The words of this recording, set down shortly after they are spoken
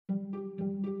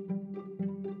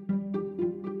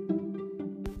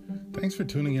Thanks for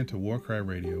tuning in to Warcry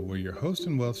Radio, where your host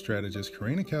and wealth strategist,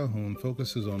 Karina Calhoun,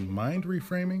 focuses on mind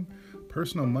reframing,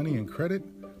 personal money and credit,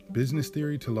 business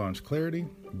theory to launch clarity,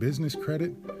 business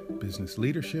credit, business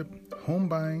leadership, home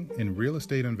buying, and real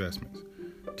estate investments.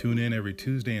 Tune in every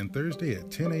Tuesday and Thursday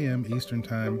at 10 a.m. Eastern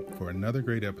Time for another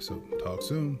great episode. Talk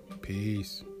soon.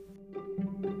 Peace.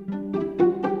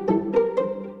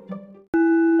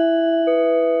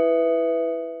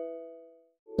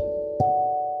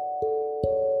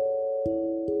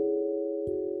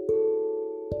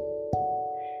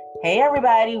 Hey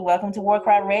everybody, welcome to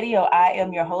Warcry Radio. I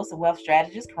am your host and wealth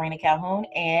strategist, Karina Calhoun,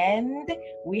 and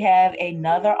we have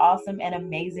another awesome and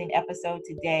amazing episode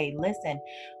today. Listen,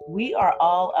 we are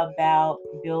all about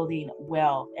building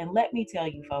wealth. And let me tell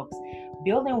you folks,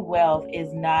 building wealth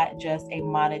is not just a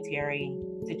monetary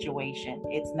situation.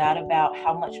 It's not about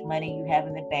how much money you have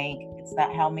in the bank. It's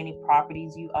not how many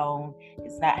properties you own.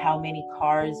 It's not how many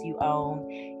cars you own.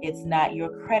 It's not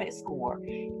your credit score.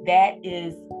 That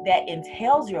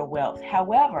entails your wealth.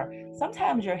 However,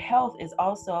 sometimes your health is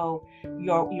also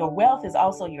your wealth is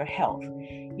also your health.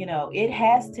 You know, it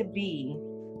has to be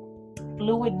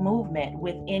fluid movement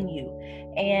within you.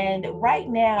 And right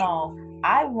now,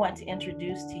 I want to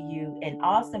introduce to you an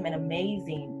awesome and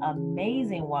amazing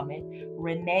woman,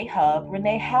 Renee Hub.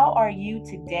 Renee, how are you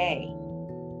today?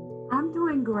 I'm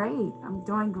doing great.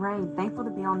 Thankful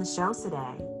to be on the show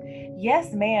today.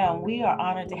 Yes, ma'am. We are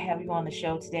honored to have you on the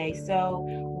show today. So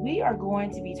we are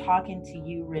going to be talking to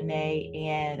you, Renee,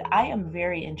 and I am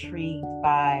very intrigued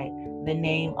by the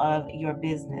name of your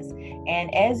business.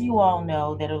 And as you all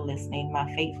know that are listening,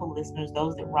 my faithful listeners,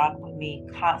 those that rock with me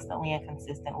constantly and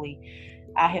consistently,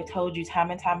 I have told you time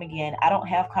and time again, I don't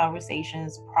have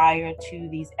conversations prior to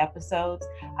these episodes.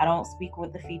 I don't speak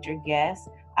with the featured guests.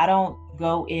 I don't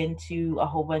go into a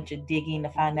whole bunch of digging to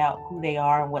find out who they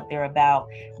are and what they're about.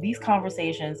 These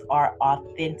conversations are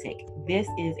authentic. This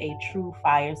is a true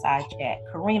fireside chat.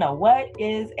 Karina, what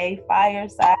is a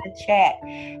fireside chat?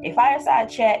 A fireside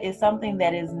chat is something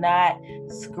that is not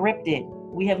scripted.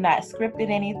 We have not scripted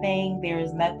anything. There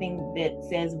is nothing that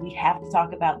says we have to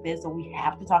talk about this or we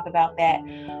have to talk about that.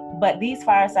 But these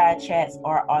fireside chats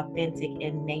are authentic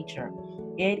in nature.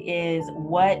 It is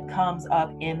what comes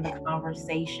up in the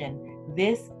conversation.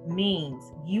 This means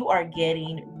you are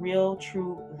getting real,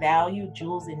 true value,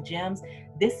 jewels and gems.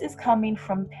 This is coming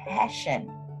from passion.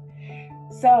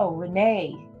 So,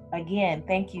 Renee, again,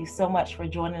 thank you so much for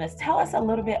joining us. Tell us a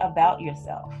little bit about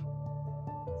yourself.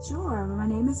 Sure. My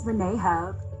name is Renee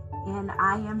Hub, and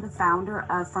I am the founder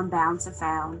of From Bound to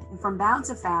Found. And From Bound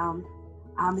to Found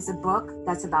is a book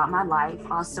that's about my life.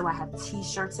 Also, I have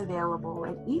t-shirts available,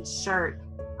 and each shirt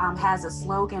has a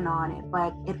slogan on it,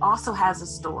 but it also has a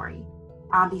story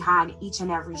behind each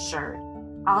and every shirt.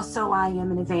 Also, I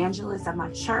am an evangelist at my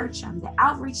church. I'm the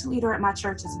outreach leader at my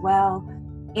church as well.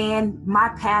 And my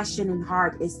passion and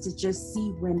heart is to just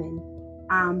see women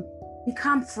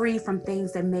become free from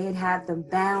things that may have them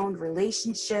bound,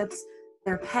 relationships,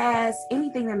 their past,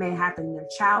 anything that may happen in their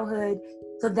childhood.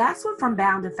 So that's what From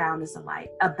Bound to Found is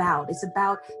about. It's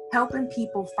about helping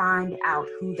people find out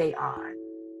who they are.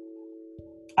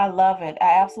 I love it.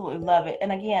 I absolutely love it.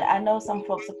 And again, I know some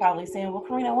folks are probably saying, well,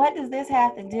 Karina, what does this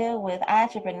have to do with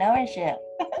entrepreneurship?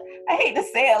 I hate to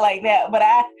say it like that, but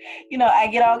I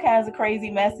get all kinds of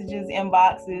crazy messages,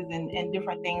 inboxes, and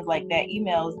different things like that,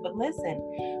 emails. But listen,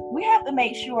 we have to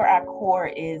make sure our core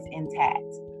is intact.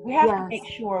 We have to make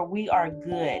sure we are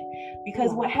good,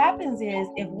 because what happens is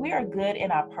if we are good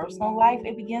in our personal life,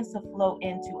 it begins to flow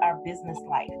into our business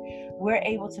life. We're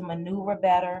able to maneuver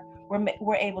better.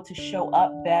 We're able to show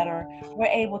up better.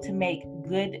 We're able to make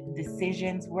good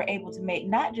decisions. We're able to make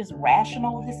not just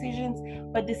rational decisions,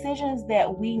 but decisions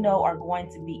that we know are going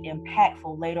to be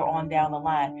impactful later on down the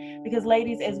line. Because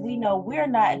ladies, as we know, we're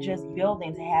not just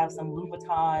building to have some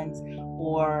Louboutins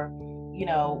or,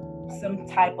 some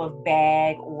type of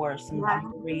bag or some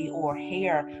jewelry or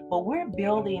hair, but we're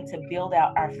building to build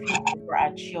out our future for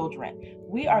our children.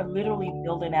 We are literally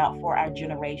building out for our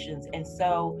generations. And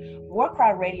so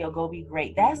Warcry Radio, Go Be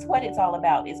Great. That's what it's all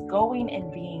about, is going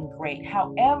and being great,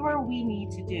 however we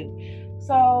need to do.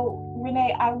 So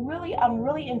Renee, I'm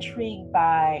really intrigued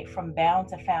by From Bound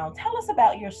to Found. Tell us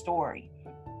about your story.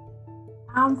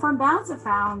 From Bound to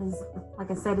Found is,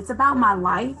 like I said, it's about my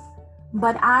life.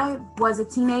 But I was a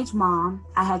teenage mom.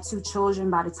 I had 2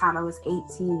 children by the time I was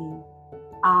 18.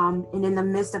 And in the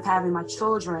midst of having my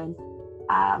children,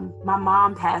 my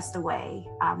mom passed away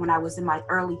when I was in my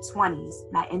early 20s.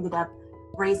 And I ended up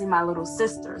raising my little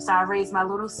sister. So I raised my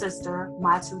little sister,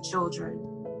 my 2 children.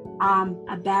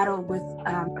 I battled with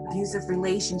abusive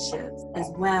relationships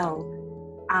as well.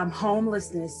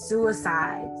 homelessness,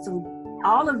 suicide. So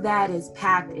all of that is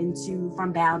packed into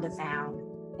From Bound to Found.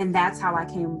 And that's how I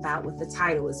came about with the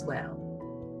title as well.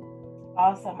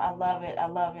 Awesome. I love it. I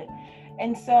love it.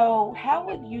 And so how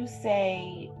would you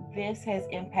say this has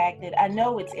impacted, I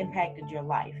know it's impacted your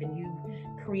life, and you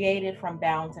created From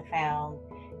Bound to Found,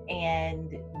 and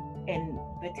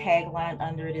the tagline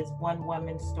under it is One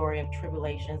Woman's Story of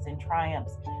Tribulations and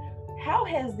Triumphs. How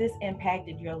has this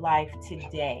impacted your life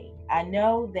today? I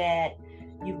know that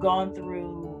you've gone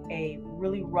through a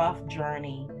really rough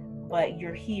journey, but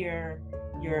you're here,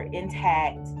 you're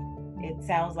intact. It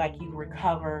sounds like you've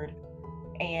recovered,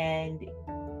 and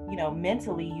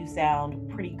mentally you sound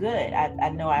pretty good. I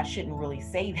know I shouldn't really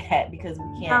say that because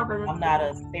I'm not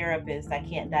a therapist. I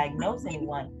can't diagnose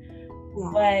anyone.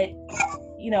 Yeah.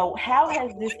 But, how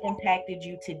has this impacted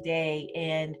you today?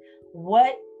 And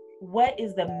what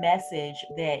is the message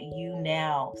that you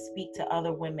now speak to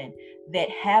other women that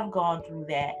have gone through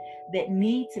that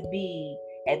need to be,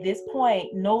 at this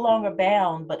point, no longer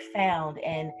bound, but found,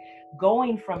 and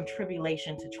going from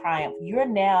tribulation to triumph? You're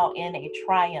now in a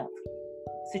triumph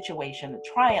situation, a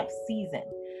triumph season.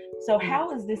 So how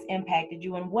has this impacted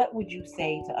you, and what would you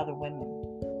say to other women?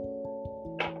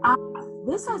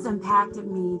 This has impacted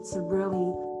me to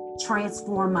really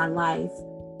transform my life.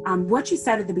 What you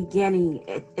said at the beginning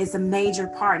is a major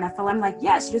part, and I'm like,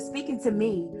 yes, you're speaking to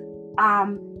me.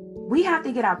 We have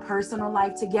to get our personal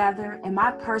life together, and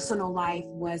my personal life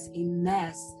was a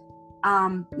mess.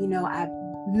 I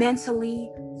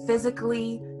mentally,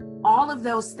 physically, all of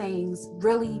those things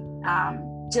really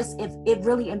it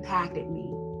really impacted me.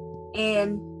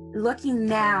 And looking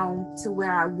now to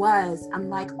where I was, I'm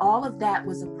like, all of that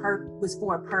was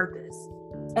for a purpose.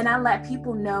 And I let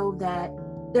people know that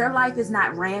their life is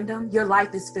not random. Your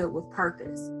life is filled with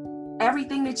purpose.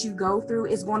 Everything that you go through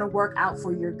is going to work out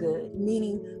for your good,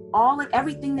 meaning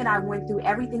everything that I went through,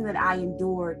 everything that I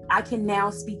endured, I can now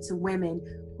speak to women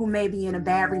who may be in a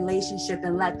bad relationship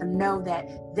and let them know that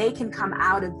they can come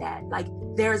out of that. Like,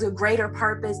 there's a greater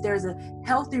purpose. There's a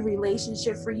healthy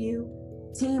relationship for you.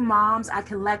 Teen moms, I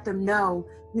can let them know,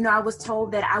 I was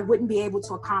told that I wouldn't be able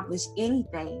to accomplish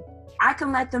anything. I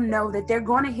can let them know that they're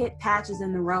going to hit patches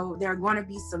in the road. There are going to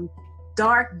be some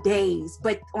dark days,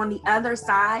 but on the other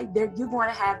side, you're going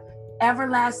to have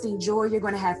everlasting joy. You're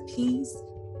going to have peace.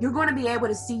 You're going to be able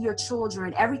to see your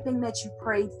children, everything that you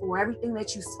prayed for, everything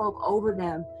that you spoke over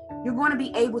them, you're going to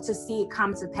be able to see it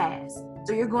come to pass.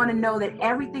 So you're going to know that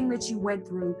everything that you went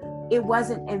through, it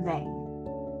wasn't in vain.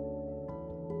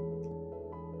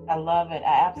 I love it.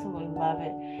 I absolutely love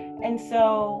it. And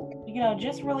so,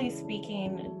 just really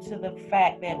speaking to the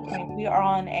fact that we are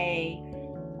on a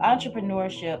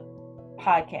entrepreneurship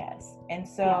podcast. And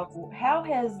so how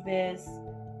has this,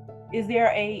 is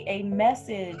there a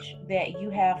message that you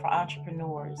have for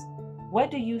entrepreneurs?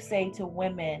 What do you say to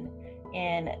women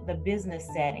in the business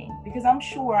setting? Because I'm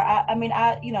sure, I'm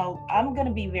going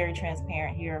to be very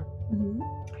transparent here. Mm-hmm.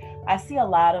 I see a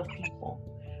lot of people.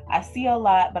 I see a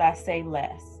lot, but I say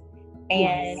less.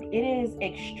 And it is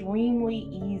extremely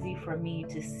easy for me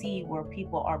to see where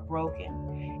people are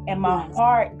broken. And my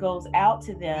heart goes out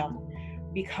to them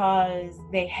because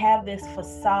they have this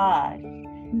facade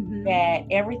that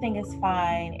everything is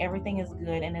fine, everything is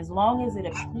good. And as long as it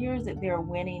appears that they're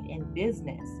winning in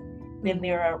business, then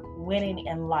they're winning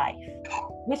in life,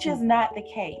 which is not the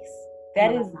case.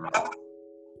 That is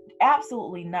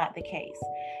absolutely not the case.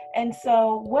 And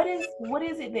so what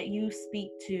is it that you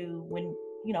speak to when,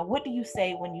 what do you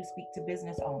say when you speak to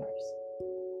business owners?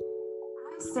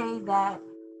 I say that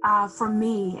for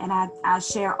me, and I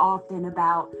share often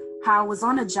about how I was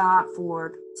on a job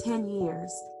for 10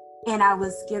 years and I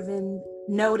was given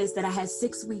notice that I had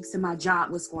 6 weeks and my job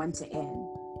was going to end.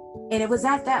 And it was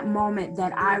at that moment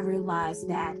that I realized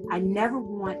that I never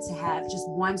want to have just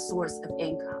one source of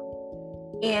income.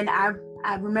 And I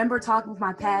remember talking with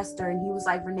my pastor, and he was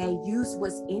like, Renee, use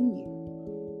what's in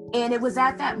you. And it was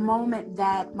at that moment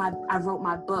that I wrote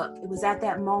my book. It was at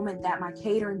that moment that my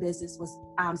catering business was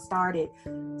started,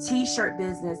 t-shirt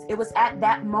business. It was at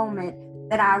that moment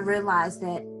that I realized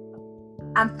that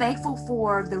I'm thankful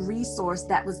for the resource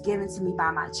that was given to me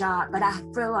by my job, but I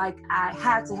feel like I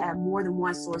had to have more than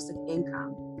one source of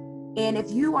income. And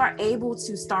if you are able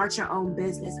to start your own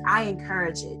business, I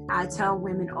encourage it. I tell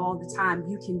women all the time,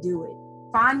 you can do it.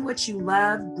 Find what you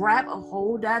love, grab a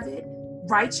hold of it,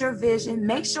 write your vision,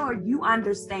 make sure you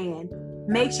understand,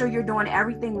 make sure you're doing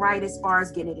everything right as far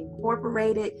as getting it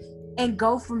incorporated, and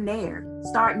go from there.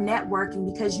 Start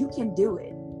networking because you can do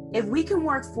it. If we can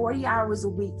work 40 hours a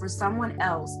week for someone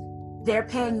else, they're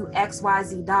paying you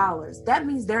XYZ dollars. That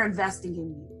means they're investing in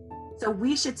you. So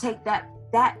we should take that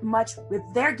that much, if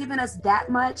they're giving us that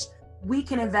much, we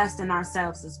can invest in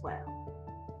ourselves as well.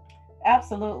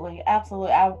 Absolutely.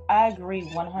 Absolutely. I agree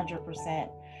 100%.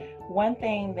 One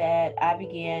thing that I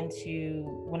began to,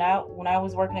 when I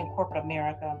was working in corporate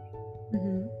America,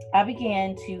 Mm-hmm. I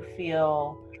began to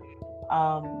feel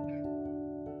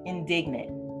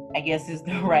indignant, I guess is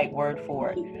the right word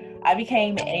for it. I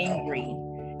became angry,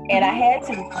 and I had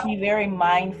to be very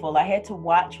mindful. I had to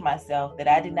watch myself that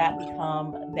I did not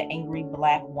become the angry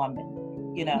Black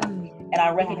woman, you know. And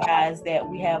I recognize that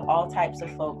we have all types of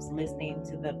folks listening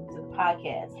to the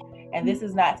podcast. And this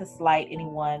is not to slight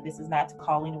anyone. This is not to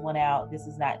call anyone out. This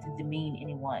is not to demean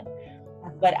anyone.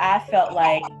 But I felt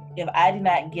like if I did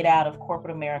not get out of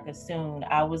corporate America soon,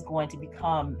 I was going to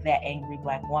become that angry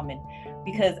Black woman,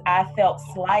 because I felt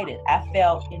slighted. I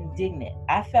felt indignant.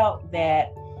 I felt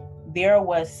that there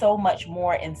was so much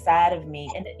more inside of me.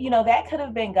 And, you know, that could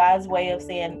have been God's way of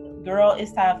saying, girl,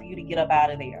 it's time for you to get up out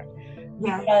of there.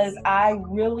 Because I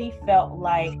really felt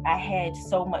like I had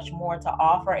so much more to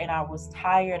offer, and I was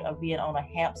tired of being on a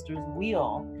hamster's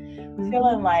wheel,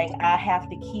 feeling like I have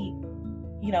to keep,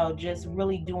 you know, just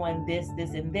really doing this,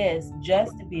 and this,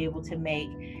 just to be able to make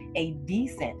a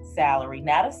decent salary,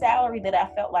 not a salary that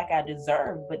I felt like I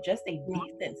deserved, but just a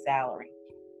decent salary.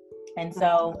 And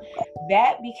so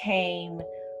that became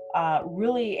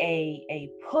really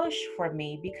a push for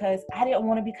me, because I didn't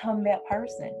want to become that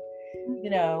person.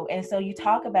 You know, and so you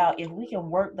talk about, if we can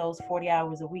work those 40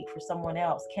 hours a week for someone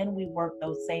else, can we work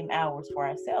those same hours for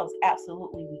ourselves?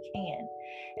 Absolutely, we can.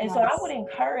 And so I would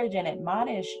encourage and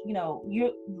admonish, you know, your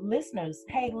listeners,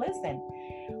 hey, listen,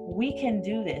 we can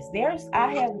do this.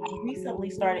 I have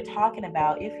recently started talking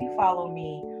about, if you follow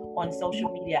me on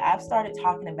social media, I've started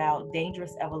talking about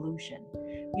dangerous evolution,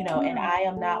 you know, and I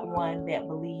am not one that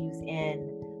believes in,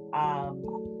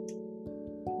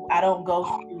 I don't go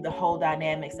through the whole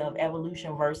dynamics of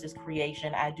evolution versus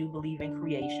creation. I do believe in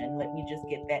creation. Let me just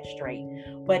get that straight.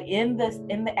 But in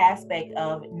the aspect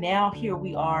of, now here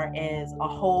we are as a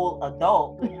whole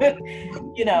adult,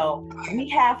 you know, we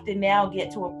have to now get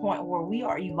to a point where we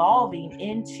are evolving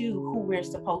into who we're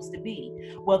supposed to be.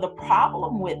 Well, the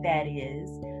problem with that is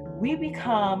we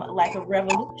become like a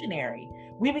revolutionary.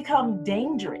 We become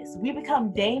dangerous. We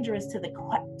become dangerous to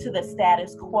the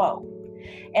status quo.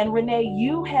 And Renee,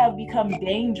 you have become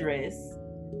dangerous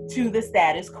to the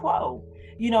status quo.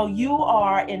 You know, you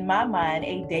are, in my mind,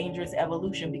 a dangerous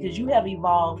evolution, because you have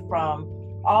evolved from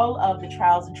all of the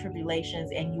trials and tribulations,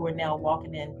 and you are now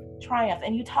walking in triumph.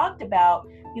 And you talked about,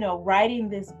 you know, writing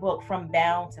this book, From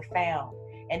Bound to Found,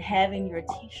 and having your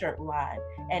t-shirt line,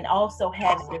 and also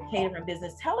having your catering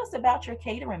business. Tell us about your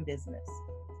catering business.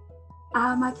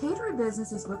 My catering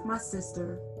business is with my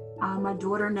sister. My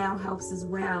daughter now helps as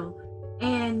well.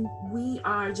 And we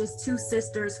are just two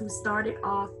sisters who started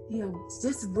off, you know,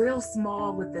 just real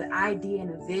small with the idea and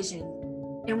a vision.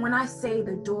 And when I say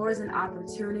the doors and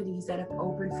opportunities that have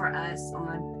opened for us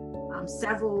on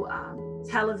several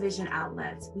television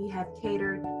outlets, we have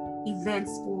catered events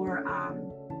for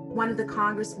one of the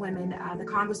congresswomen, the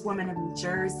Congresswoman of New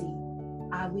Jersey.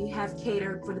 We have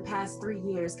catered for the past 3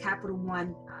 years, Capital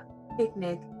One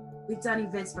Picnic. We've done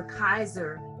events for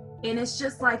Kaiser. And it's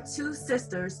just like two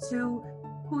sisters,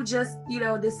 who just, you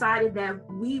know, decided that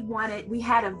we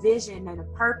had a vision and a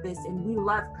purpose, and we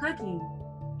love cooking.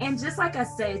 And just like I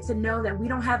said, to know that we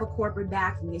don't have a corporate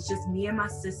backing, it's just me and my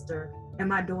sister and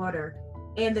my daughter.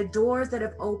 And the doors that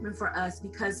have opened for us,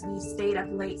 because we stayed up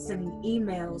late sending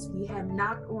emails, we have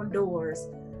knocked on doors,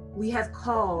 we have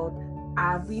called,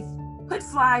 we've put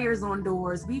flyers on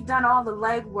doors, we've done all the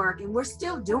legwork, and we're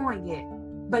still doing it.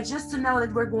 But just to know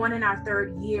that we're going in our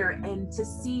 3rd year, and to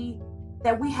see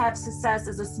that we have success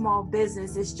as a small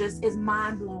business is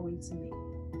mind-blowing to me.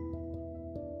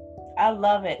 I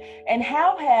love it. And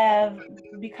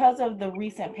because of the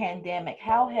recent pandemic,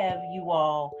 how have you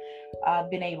all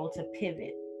been able to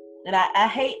pivot? And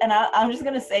I'm just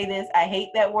going to say this, I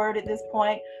hate that word at this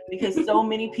point, because so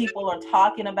many people are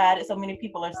talking about it, so many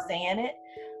people are saying it.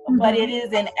 But it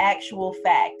is an actual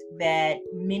fact that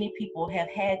many people have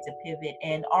had to pivot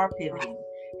and are pivoting.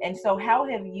 And so how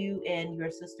have you and your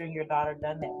sister and your daughter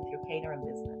done that with your catering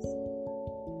business?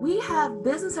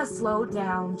 Business has slowed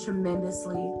down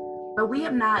tremendously, but we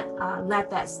have not let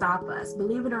that stop us.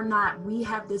 Believe it or not, we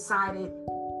have decided,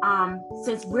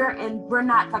 since we're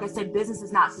not, like I said, business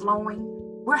is not flowing,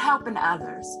 we're helping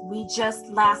others. We just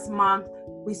last month,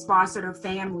 we sponsored a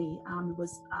family. It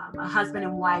was a husband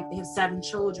and wife. They have 7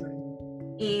 children.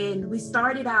 And we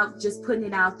started out just putting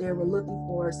it out there. We're looking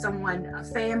for a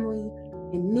family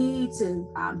in need to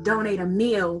donate a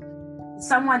meal.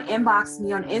 Someone inboxed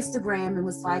me on Instagram and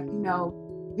was like, you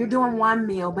know, you're doing one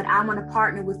meal, but I want to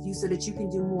partner with you so that you can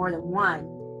do more than one.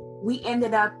 We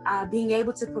ended up being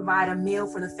able to provide a meal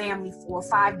for the family for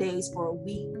 5 days for a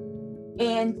week.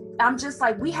 And I'm just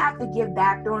like, we have to give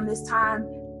back during this time,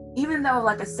 even though,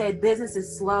 like I said, business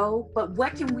is slow, but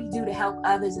what can we do to help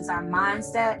others is our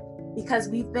mindset, because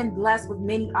we've been blessed with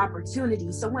many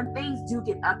opportunities. So when things do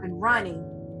get up and running,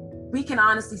 we can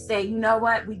honestly say, you know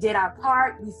what, we did our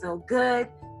part, we feel good.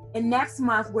 And next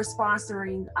month, we're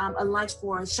sponsoring a lunch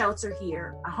for a shelter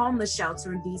here, a homeless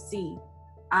shelter in DC.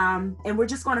 And we're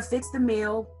just gonna fix the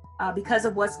meal because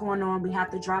of what's going on, we have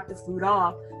to drop the food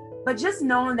off. But just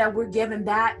knowing that we're giving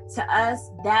back to us,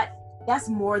 that's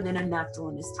more than enough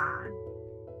during this time.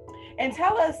 And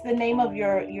tell us the name of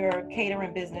your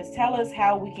catering business. Tell us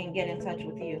how we can get in touch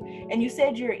with you. And you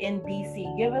said you're in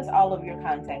DC. Give us all of your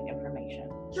contact information.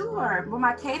 Sure. Well,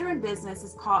 my catering business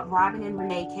is called Robin and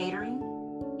Renee Catering.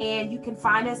 And you can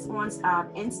find us on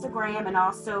Instagram and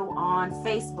also on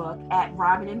Facebook at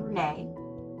Robin and Renee.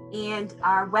 And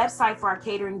our website for our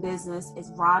catering business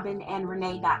is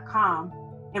robinandrenee.com.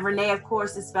 And Renee, of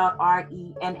course, is spelled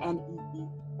RENNEE.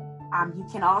 You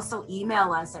can also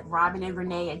email us at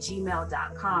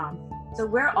robinandrenee@gmail.com. So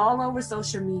we're all over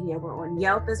social media. We're on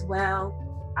Yelp as well.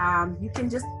 You can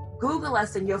just Google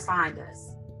us and you'll find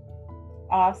us.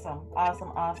 Awesome.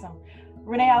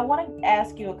 Renee, I want to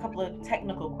ask you a couple of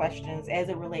technical questions as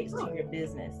it relates to your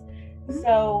business.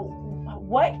 So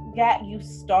what got you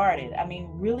started? I mean,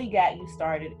 really got you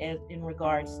started in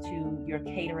regards to your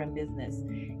catering business?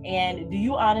 And do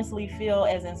you honestly feel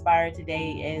as inspired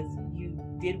today as you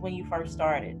did when you first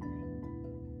started?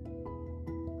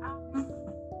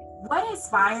 What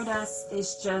inspired us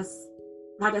is just,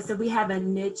 like I said, we have a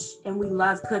niche and we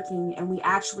love cooking, and we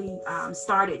actually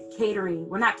started catering,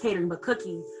 well, not catering, but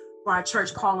cooking for our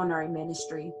church culinary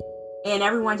ministry. And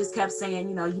everyone just kept saying,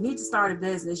 you know, you need to start a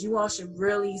business. You all should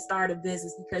really start a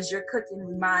business because your cooking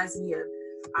reminds me of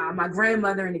my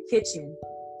grandmother in the kitchen.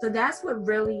 So that's what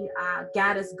really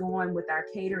got us going with our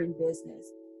catering business.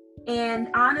 And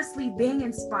honestly, being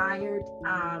inspired,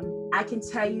 I can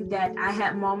tell you that I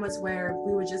had moments where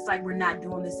we were just like, we're not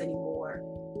doing this anymore.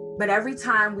 But every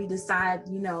time we decide,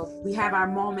 you know, we have our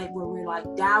moment where we're like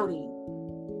doubting,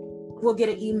 we'll get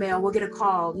an email, we'll get a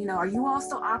call, you know, are you all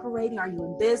still operating? Are you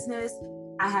in business?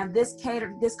 I have this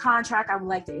contract I would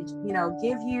like to, you know,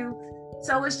 give you.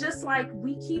 So it's just like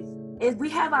we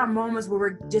have our moments where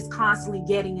we're just constantly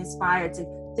getting inspired to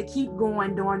keep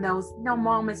going during those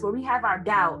moments where we have our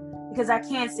doubt, because I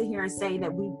can't sit here and say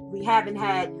that we haven't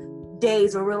had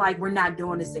days where we're like, we're not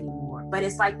doing this anymore. But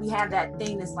it's like we have that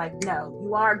thing that's like, no,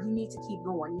 you need to keep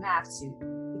going. You have to,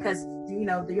 because, you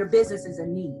know, your business is a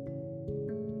need.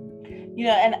 You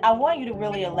know, and I want you to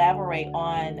really elaborate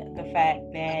on the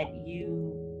fact that you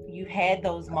had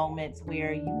those moments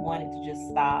where you wanted to just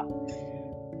stop.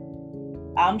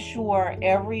 I'm sure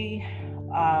every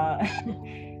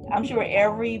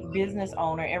business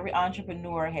owner, every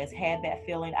entrepreneur has had that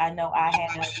feeling. I know I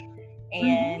have.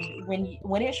 And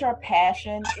when it's your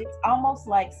passion, it's almost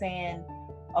like saying,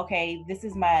 okay, this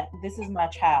is my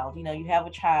child. You know, you have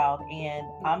a child, and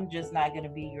I'm just not going to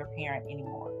be your parent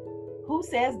anymore. Who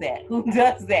says that? Who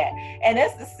does that? And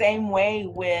it's the same way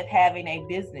with having a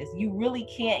business. You really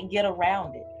can't get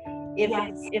around it.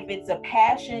 If it's a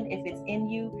passion, if it's in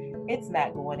you, it's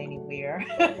not going anywhere.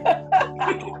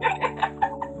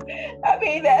 I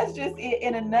mean, that's just it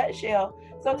in a nutshell.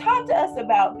 So talk to us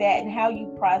about that and how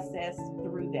you process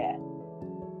through that.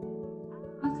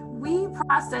 We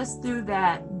process through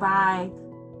that by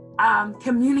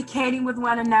communicating with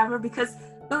one another, because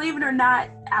believe it or not,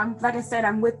 like I said,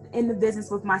 I'm in the business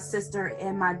with my sister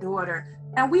and my daughter,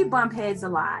 and we bump heads a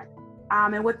lot.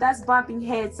 And with us bumping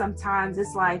heads, sometimes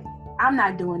it's like, I'm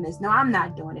not doing this. No, I'm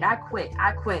not doing it. I quit.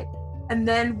 And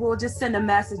then we'll just send a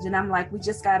message, and I'm like, we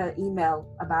just got an email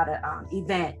about an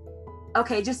event.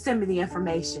 Okay, just send me the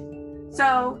information.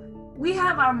 So we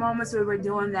have our moments where we're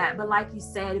doing that. But like you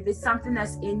said, if it's something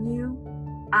that's in you,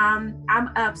 I'm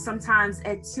up sometimes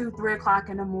at 2-3 o'clock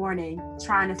in the morning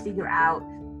trying to figure out,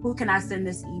 who can I send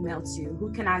this email to?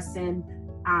 Who can I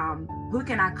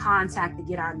contact to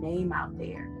get our name out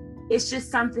there? It's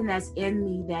just something that's in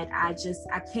me that I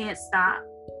can't stop.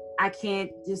 I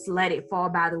can't just let it fall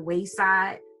by the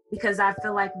wayside, because I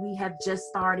feel like we have just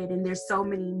started, and there's so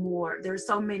many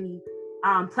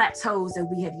plateaus that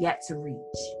we have yet to reach.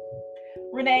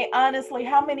 Renee, honestly,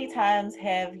 how many times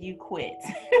have you quit?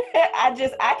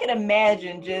 I can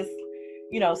imagine just,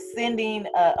 you know, sending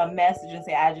a message and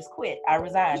say, I just quit. I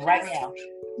resign right now.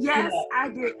 Yes, you know? I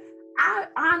did. I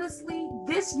honestly,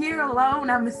 this year alone,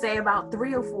 I'm going to say about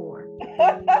 3 or 4.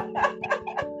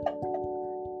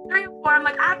 3 or Or I'm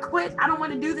like, I quit. I don't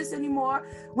want to do this anymore.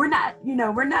 We're not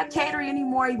catering any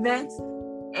more events.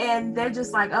 And they're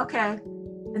just like, okay.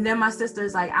 And then my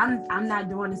sister's like, I'm not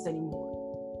doing this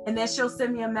anymore. And then she'll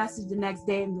send me a message the next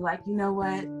day and be like, you know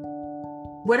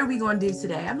what are we going to do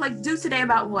today? I'm like, do today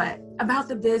about what? About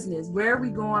the business. Where are we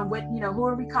going? Who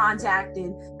are we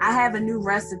contacting? I have a new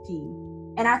recipe.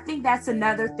 And I think that's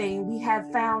another thing. We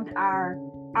have found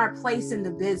our place in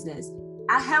the business.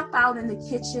 I help out in the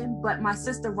kitchen, but my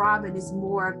sister Robin is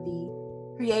more of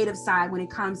the creative side when it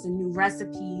comes to new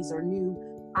recipes or new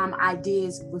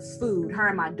ideas with food, her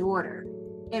and my daughter.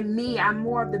 And me, I'm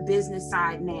more of the business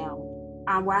side now,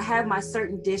 where I have my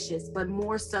certain dishes, but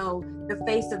more so the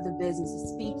face of the business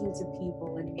is speaking to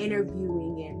people and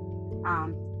interviewing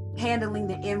and handling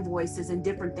the invoices and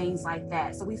different things like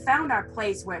that. So we found our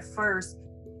place where at first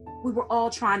we were all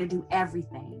trying to do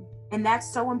everything. And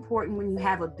that's so important when you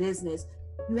have a business.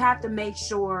 You have to make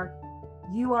sure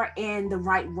you are in the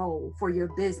right role for your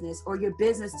business, or your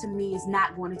business to me is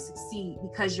not going to succeed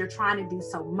because you're trying to do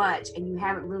so much and you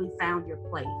haven't really found your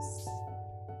place.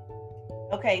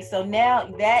 Okay, so now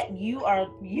that you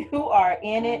are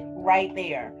in it right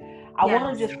there, I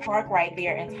want to just park right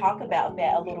there and talk about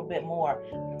that a little bit more.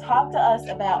 Talk to us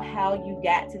about how you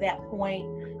got to that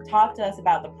point. Talk to us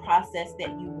about the process that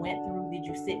you went through. Did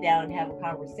you sit down and have a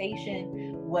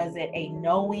conversation? Was it a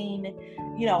knowing?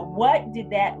 What did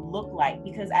that look like?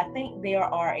 Because I think there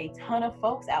are a ton of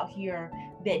folks out here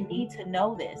that need to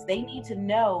know this. They need to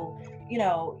know,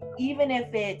 even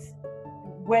if it's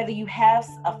whether you have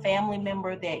a family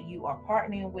member that you are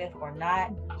partnering with or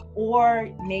not, or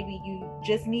maybe you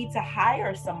just need to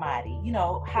hire somebody,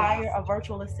 hire a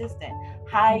virtual assistant,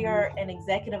 hire an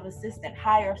executive assistant,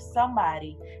 hire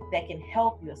somebody that can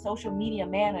help you, a social media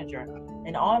manager,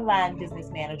 an online business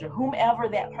manager, whomever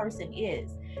that person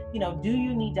is. Do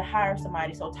you need to hire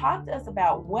somebody? So talk to us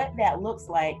about what that looks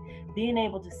like, being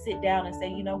able to sit down and say,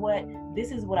 you know what,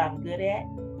 this is what I'm good at.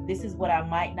 This is what I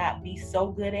might not be so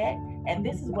good at. And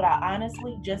this is what I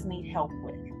honestly just need help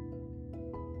with.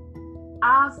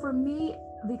 For me,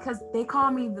 because they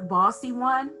call me the bossy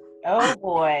one. Oh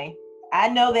boy, I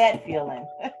know that feeling.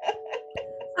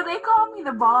 So they call me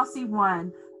the bossy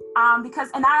one. Because,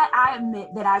 and I admit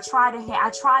that I tried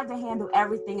to handle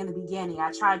everything in the beginning.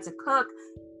 I tried to cook,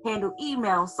 handle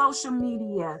email, social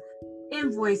media,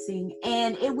 invoicing.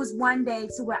 And it was one day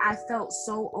to where I felt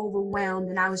so overwhelmed.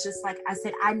 And I was just like, I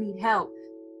said, I need help.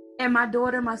 And my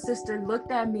daughter, my sister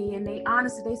looked at me and they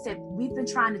said, we've been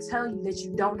trying to tell you that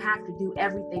you don't have to do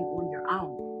everything on your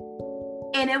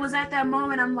own. And it was at that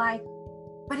moment, I'm like,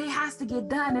 but it has to get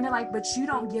done. And they're like, but you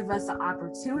don't give us an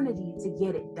opportunity to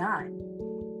get it done.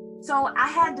 So I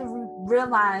had to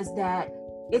realize that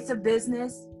it's a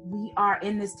business. We are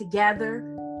in this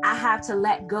together. I have to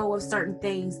let go of certain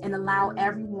things and allow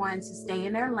everyone to stay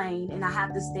in their lane. And I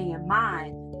have to stay in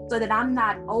mine so that I'm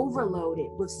not overloaded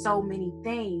with so many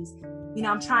things.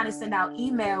 I'm trying to send out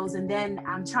emails and then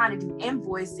I'm trying to do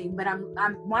invoicing, but I'm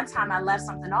one time I left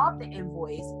something off the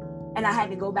invoice and I had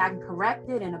to go back and correct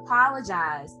it and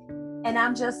apologize. And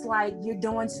I'm just like, you're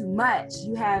doing too much.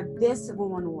 You have this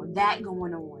going on, that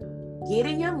going on. Get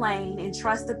in your lane and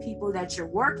trust the people that you're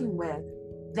working with,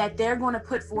 that they're going to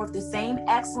put forth the same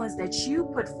excellence that you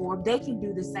put forth. They can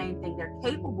do the same thing. They're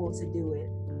capable to do it,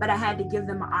 but I had to give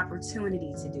them an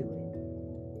opportunity to do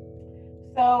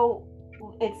it. So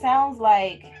it sounds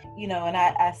like, and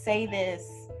I say this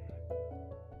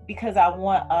because I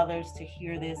want others to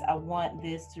hear this. I want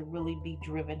this to really be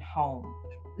driven home.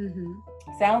 Mm-hmm.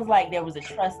 Sounds like there was a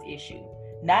trust issue.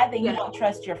 Not that you don't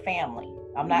trust your family.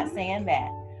 I'm not saying that.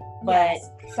 But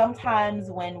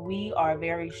sometimes when we are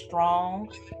very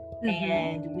strong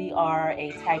and we are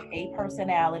a type A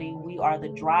personality, we are the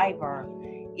driver,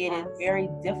 it is very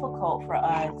difficult for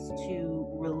us to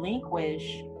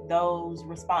relinquish those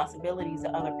responsibilities to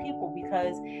other people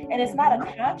because, and it's not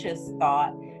a conscious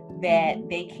thought that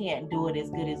they can't do it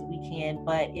as good as we can,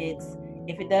 but it's,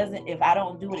 if I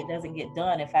don't do it, it doesn't get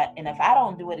done. If I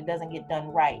don't do it, it doesn't get done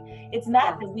right. It's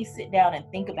not that we sit down and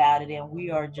think about it and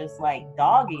we are just like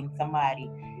dogging somebody.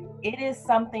 It is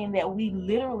something that we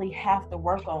literally have to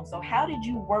work on. So how did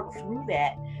you work through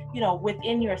that,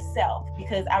 within yourself?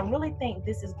 Because I really think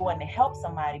this is going to help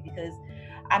somebody because,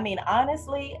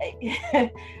 honestly,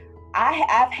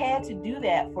 I've had to do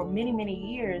that for many, many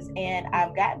years. And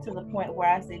I've gotten to the point where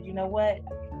I said, you know what?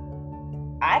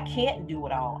 I can't do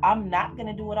it all. I'm not going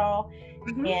to do it all.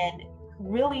 Mm-hmm. And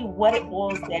really what it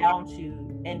boils down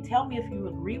to, and tell me if you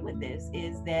agree with this,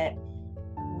 is that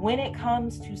when it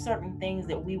comes to certain things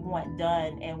that we want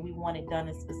done and we want it done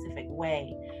a specific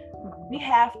way, we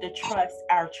have to trust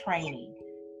our training.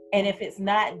 And if it's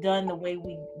not done the way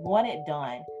we want it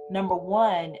done, number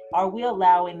one, are we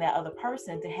allowing that other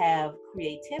person to have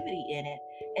creativity in it?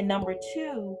 And number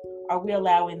two, are we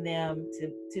allowing them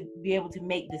to be able to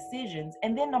make decisions?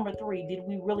 And then number three, did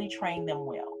we really train them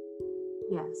well?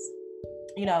 Yes.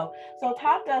 You know, so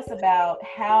talk to us about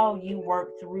how you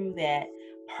work through that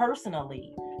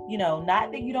personally. You know,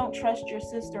 not that you don't trust your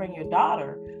sister and your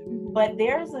daughter, but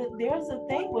there's a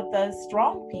thing with us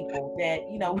strong people that,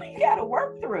 you know, we got to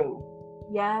work through.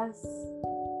 Yes.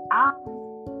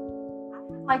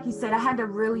 Like you said, I had to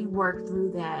really work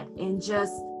through that, and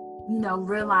just, you know,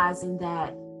 realizing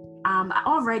that I'm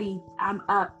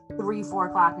up 3-4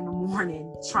 o'clock in the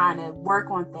morning trying to work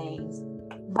on things.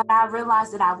 But I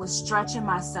realized that I was stretching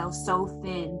myself so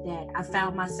thin that I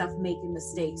found myself making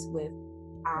mistakes with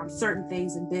certain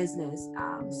things in business,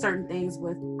 certain things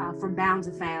with from Bound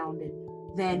to Found, and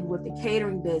then with the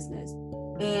catering business.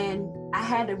 And I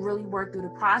had to really work through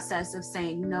the process of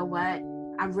saying, you know what?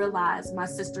 I realized my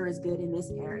sister is good in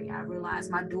this area. I realized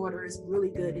my daughter is really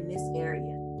good in this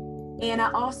area. And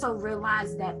I also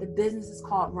realized that the business is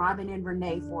called Robin and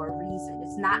Renee for a reason.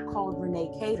 It's not called Renee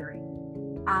Catering.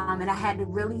 And I had to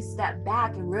really step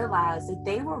back and realize that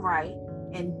they were right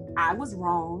and I was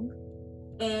wrong,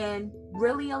 and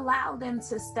really allow them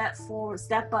to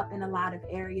step up in a lot of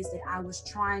areas that I was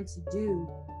trying to do.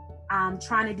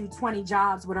 Trying to do 20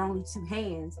 jobs with only 2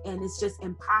 hands, and it's just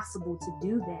impossible to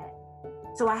do that.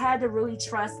 So I had to really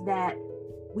trust that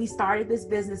we started this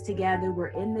business together. We're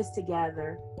in this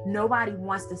together. Nobody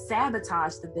wants to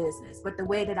sabotage the business, but the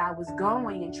way that I was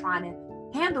going and trying to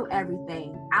handle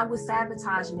everything, I was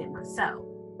sabotaging it myself.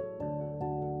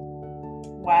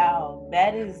 Wow,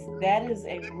 that is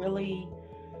a really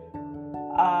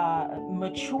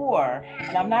mature,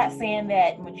 and I'm not saying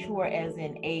that mature as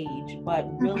in age, but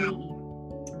really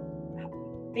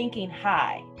thinking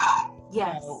high.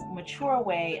 Yes. You know, mature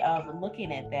way of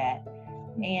looking at that.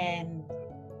 And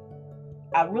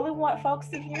I really want folks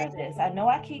to hear this. I know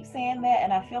I keep saying that,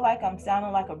 and I feel like I'm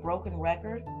sounding like a broken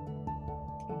record,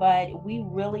 but we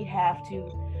really have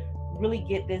to really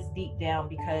get this deep down,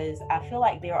 because I feel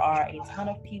like there are a ton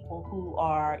of people who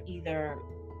are either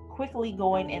quickly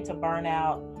going into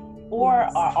burnout or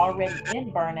are already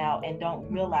in burnout and don't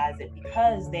realize it,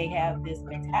 because they have this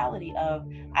mentality of,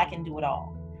 I can do it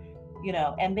all. You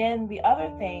know, and then the other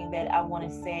thing that I want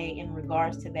to say in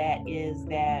regards to that is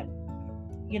that,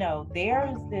 you know,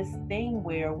 there's this thing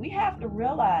where we have to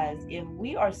realize, if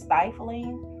we are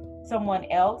stifling someone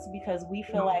else because we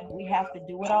feel like we have to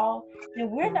do it all,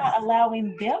 then we're not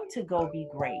allowing them to go be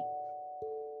great.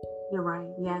 You're right.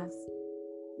 Yes.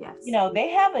 Yes. You know, they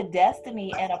have a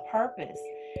destiny and a purpose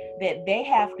that they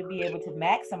have to be able to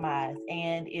maximize.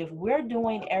 And if we're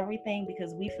doing everything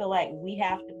because we feel like we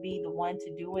have to be the one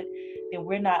to do it, then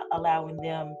we're not allowing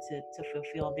them to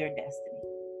fulfill their destiny.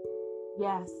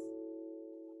 Yes.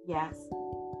 Yes.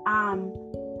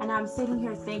 And I'm sitting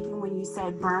here thinking, when you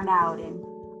said burnout, and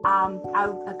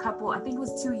I think it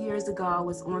was 2 years ago, I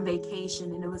was on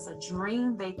vacation, and it was a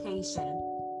dream vacation.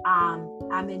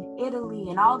 I'm in Italy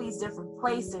and all these different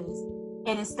places.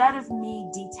 And instead of me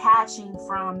detaching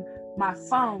from my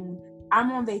phone,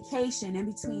 I'm on vacation, in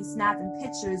between snapping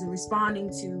pictures and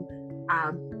responding to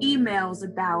emails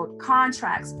about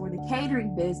contracts for the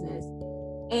catering business.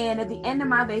 And at the end of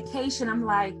my vacation, I'm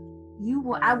like,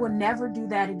 I will never do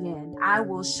that again. I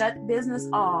will shut business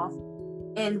off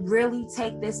and really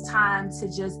take this time to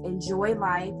just enjoy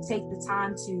life, take the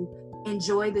time to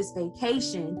enjoy this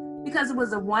vacation, because it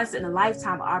was a once in a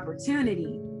lifetime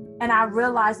opportunity. And I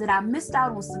realized that I missed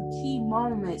out on some key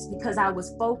moments because I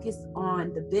was focused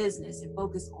on the business and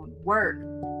focused on work.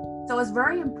 So it's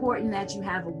very important that you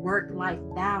have a work-life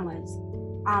balance,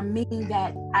 meaning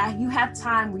that you have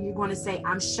time where you're going to say,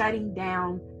 I'm shutting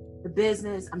down the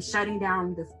business, I'm shutting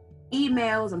down the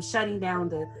emails, I'm shutting down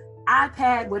the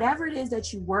iPad, whatever it is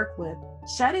that you work with,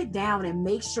 shut it down and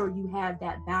make sure you have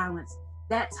that balance,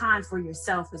 that time for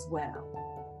yourself as well.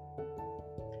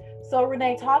 So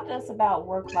Renee, talk to us about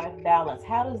work-life balance.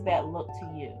 How does that look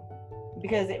to you?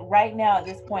 Because right now, at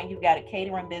this point, you've got a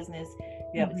catering business,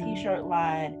 you have a t-shirt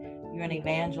line, you're an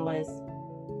evangelist,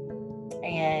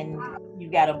 and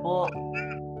you've got a book,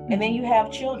 and then you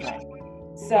have children.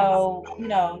 So, you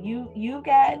know, you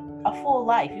got a full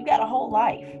life. You got a whole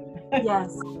life.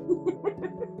 Yes,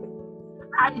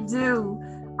 I do.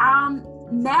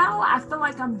 Now I feel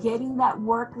like I'm getting that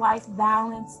work-life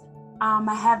balance.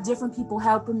 I have different people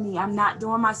helping me. I'm not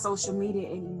doing my social media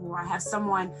anymore. I have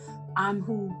someone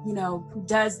who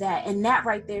does that. And that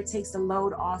right there takes the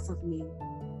load off of me.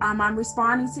 I'm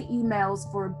responding to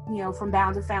emails for, from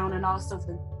Bound to Found, and also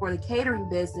for the catering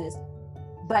business.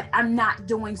 but I'm not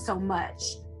doing so much.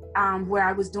 Where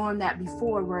I was doing that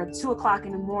before, where at 2 o'clock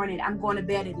in the morning, I'm going to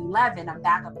bed at 11, I'm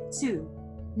back up at 2.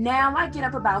 Now I get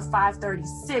up about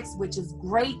 5:36, which is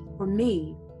great for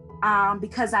me,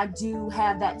 because I do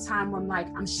have that time where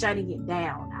I'm shutting it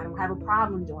down. I don't have a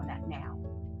problem doing that now.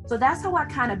 So that's how I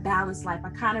kind of balance life.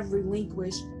 I kind of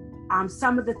relinquish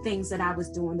some of the things that I was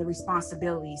doing, the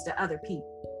responsibilities to other people.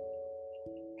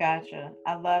 Gotcha.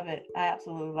 I love it. I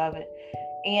absolutely love it.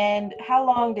 And how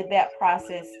long did that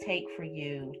process take for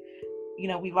you?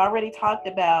 We've already talked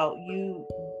about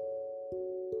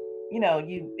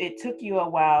it took you a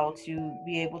while to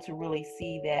be able to really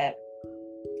see that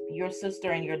your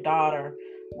sister and your daughter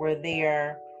were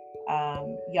there.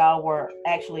 Y'all were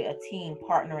actually a team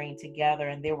partnering together,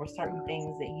 and there were certain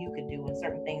things that you could do and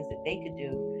certain things that they could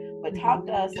do. But talk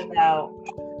to us about,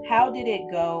 how did it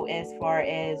go as far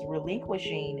as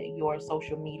relinquishing your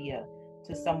social media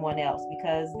to someone else?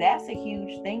 Because that's a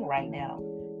huge thing right now.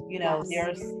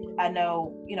 Yes. I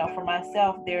know, for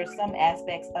myself, there's some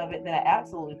aspects of it that I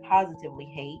absolutely positively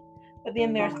hate, but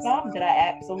then there's Yes. some that I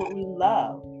absolutely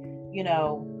love,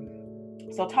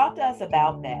 so talk to us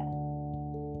about that.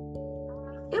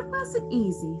 It wasn't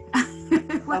easy.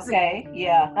 Okay,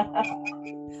 yeah.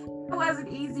 It wasn't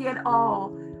easy at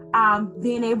all.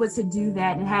 Being able to do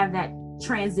that and have that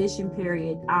transition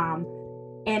period.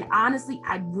 And honestly,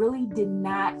 I really did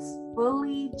not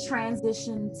fully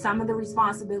transition some of the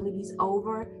responsibilities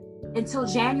over until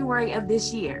January of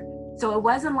this year. So it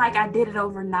wasn't like I did it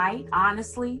overnight,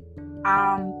 honestly.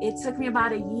 It took me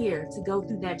about a year to go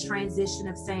through that transition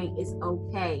of saying it's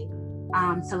okay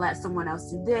to let someone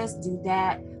else do this, do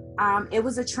that. It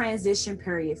was a transition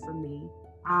period for me.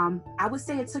 I would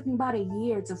say it took me about a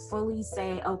year to fully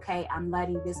say, okay, I'm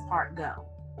letting this part go.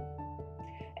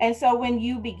 And so when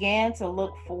you began to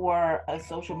look for a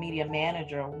social media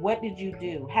manager, what did you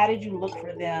do? How did you look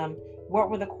for them?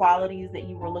 What were the qualities that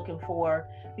you were looking for?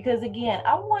 Because again,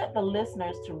 I want the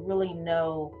listeners to really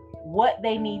know what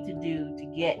they need to do to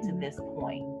get to this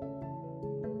point.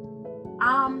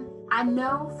 I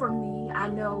know for me, I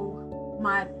know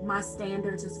my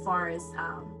standards as far as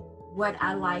what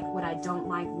I like, what I don't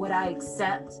like, what I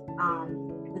accept,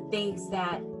 the things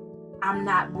that I'm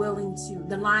not willing to,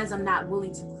 the lines I'm not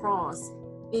willing to cross.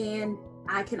 And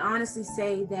I can honestly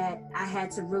say that I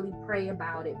had to really pray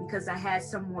about it, because I had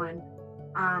someone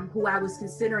who I was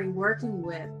considering working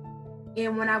with.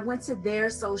 And when I went to their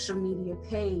social media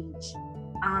page,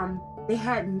 they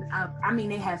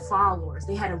had followers.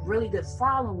 They had a really good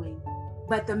following,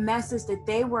 but the message that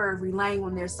they were relaying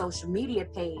on their social media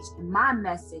page and my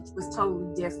message was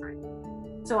totally different.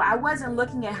 So I wasn't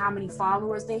looking at how many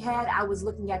followers they had. I was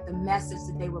looking at the message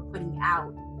that they were putting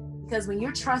out. Because when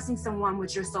you're trusting someone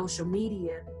with your social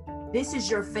media, this is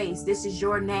your face, this is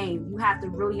your name. You have to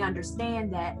really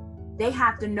understand that they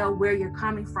have to know where you're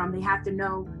coming from. They have to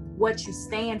know what you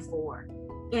stand for.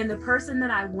 And the person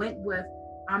that I went with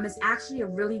is actually a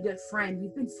really good friend.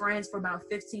 We've been friends for about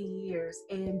 15 years.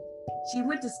 And she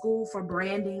went to school for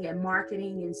branding and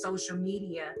marketing and social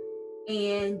media.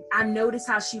 And I noticed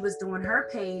how she was doing her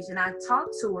page, and I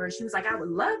talked to her, and she was like, I would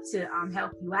love to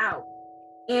help you out.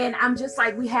 And I'm just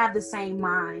like, we have the same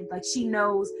mind. Like, she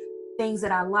knows things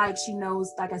that I like. She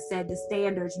knows, like I said, the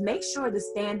standards. Make sure the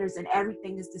standards and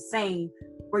everything is the same,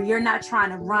 where you're not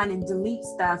trying to run and delete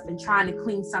stuff and trying to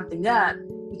clean something up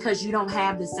because you don't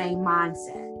have the same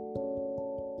mindset.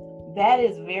 That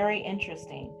is very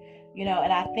interesting.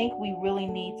 And I think we really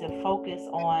need to focus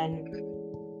on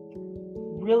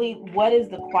really what is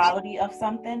the quality of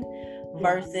something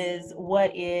versus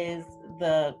what is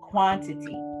the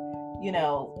quantity,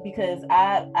 because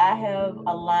I have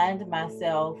aligned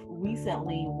myself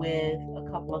recently with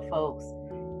a couple of folks,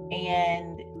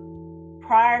 and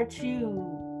prior to,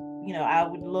 I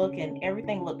would look and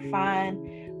everything looked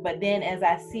fine, but then as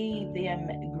I see them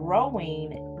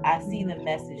growing, I see the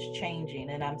message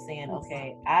changing, and I'm saying,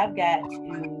 okay, I've got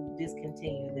to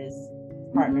discontinue this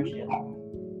partnership.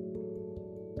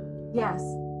 Yes,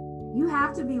 you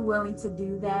have to be willing to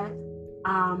do that.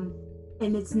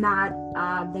 And it's not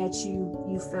that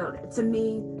you feel it. To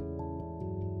me,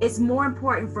 it's more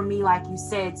important for me, like you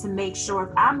said, to make sure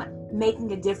if I'm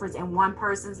making a difference in one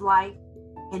person's life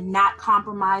and not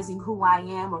compromising who I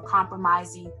am or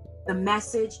compromising the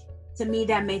message, to me,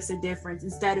 that makes a difference.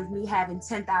 Instead of me having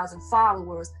 10,000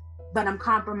 followers, but I'm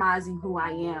compromising who I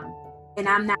am. And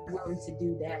I'm not willing to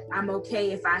do that. I'm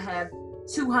okay if I have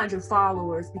 200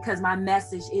 followers, because my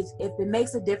message is, if it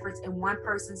makes a difference in one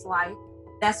person's life,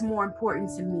 that's more important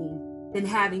to me than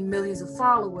having millions of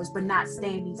followers but not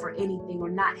standing for anything or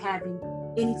not having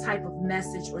any type of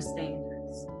message or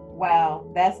standards.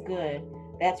 Wow, that's good.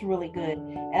 That's really good.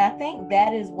 And I think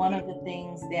that is one of the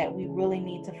things that we really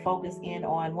need to focus in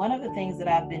on. One of the things that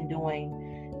I've been doing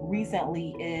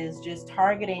recently is just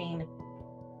targeting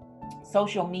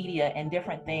social media and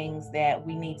different things that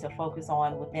we need to focus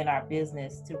on within our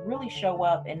business to really show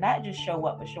up, and not just show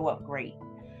up, but show up great.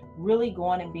 Really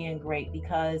going and being great,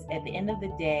 because at the end of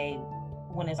the day,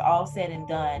 when it's all said and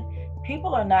done,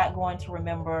 people are not going to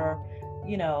remember,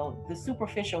 the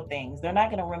superficial things. They're not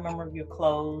going to remember your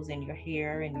clothes and your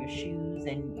hair and your shoes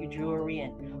and your jewelry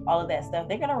and all of that stuff.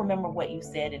 They're going to remember what you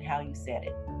said and how you said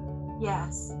it.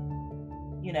 Yes.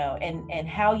 And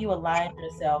how you aligned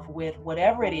yourself with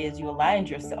whatever it is you aligned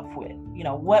yourself with.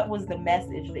 What was the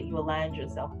message that you aligned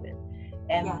yourself with?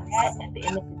 And yes. That, at the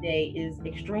end of the day, is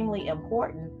extremely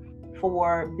important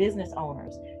for business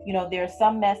owners. There are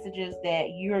some messages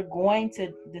that you're going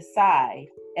to decide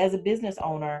as a business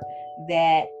owner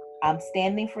that I'm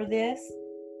standing for this,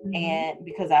 and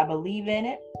because I believe in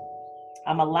it,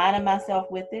 I'm aligning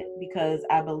myself with it because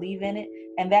I believe in it,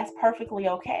 and that's perfectly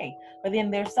okay. But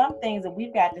then there's some things that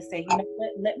we've got to say, what,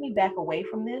 let me back away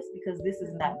from this because this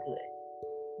is not good.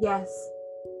 Yes.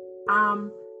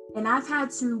 And I've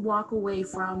had to walk away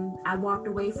from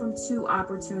 2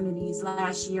 opportunities.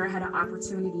 Last year, I had an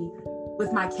opportunity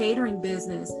with my catering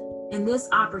business, and this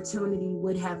opportunity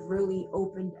would have really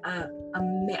opened up.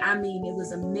 It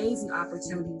was an amazing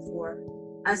opportunity for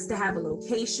us to have a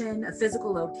location, a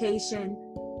physical location,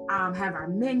 have our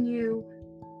menu.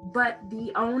 But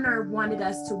the owner wanted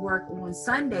us to work on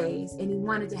Sundays, and he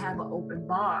wanted to have an open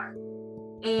bar.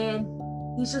 And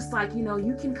he's just like,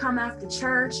 you can come after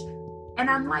church. And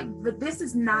I'm like, but this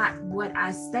is not what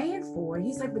I stand for.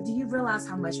 He's like, but do you realize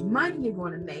how much money you're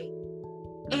going to make?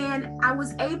 And I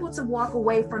was able to walk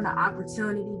away from the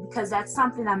opportunity because that's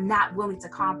something I'm not willing to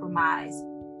compromise,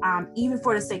 even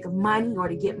for the sake of money or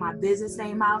to get my business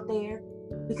name out there.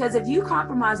 Because if you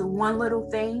compromise on one little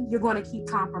thing, you're going to keep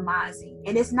compromising,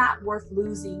 and it's not worth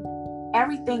losing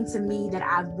everything to me that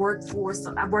I've worked for.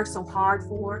 So I worked so hard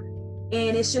for,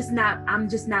 and I'm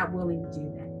just not willing to do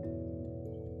that.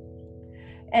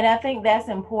 And I think that's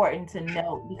important to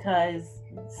note, because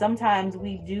sometimes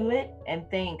we do it and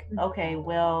think, okay,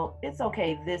 well, it's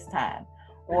okay this time,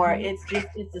 or it's a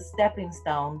stepping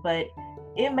stone, but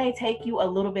it may take you a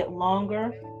little bit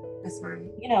longer. That's right.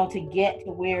 To get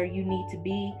to where you need to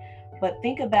be. But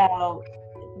think about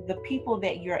the people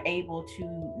that you're able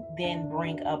to then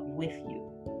bring up with you.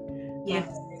 Yes.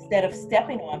 Instead of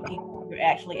stepping on people, you're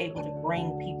actually able to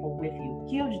bring people with you.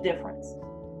 Huge difference.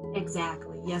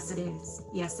 Exactly. Yes, it is.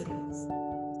 Yes, it is.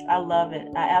 I love it.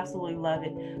 I absolutely love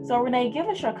it. So Renee, give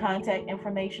us your contact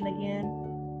information again.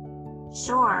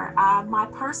 Sure. My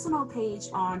personal page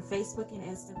on Facebook and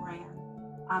Instagram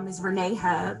is Renee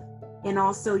Hub. And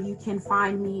also you can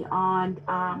find me on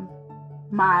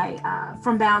my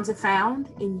From Bound to Found,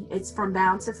 and it's From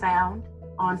Bound to Found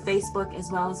on Facebook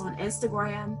as well as on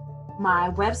Instagram.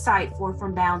 My website for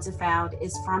From Bound to Found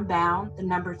is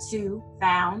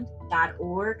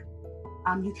frombound2found.org.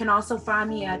 You can also find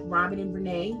me at Robin and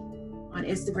Renee on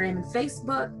Instagram and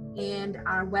Facebook, and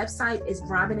our website is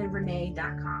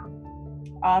robinandrenee.com.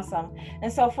 Awesome.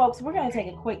 And so, folks, we're going to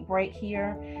take a quick break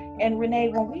here. And Renee,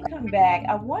 when we come back,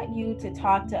 I want you to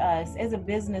talk to us as a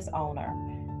business owner.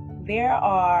 There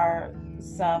are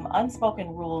some unspoken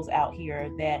rules out here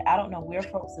that I don't know where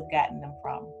folks have gotten them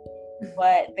from,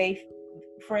 but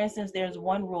for instance, there's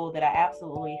one rule that I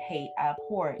absolutely hate. I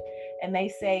abhor it. And they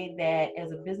say that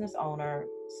as a business owner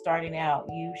starting out,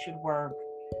 you should work,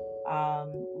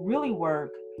 really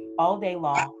work all day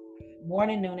long,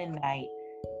 morning, noon, and night.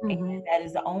 And that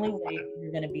is the only way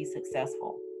you're going to be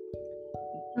successful.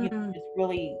 You just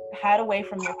really hide away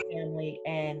from your family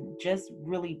and just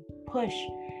really push.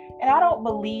 And I don't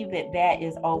believe that that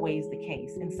is always the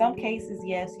case. In some cases,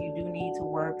 yes, you do need to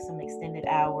work some extended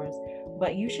hours,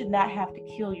 but you should not have to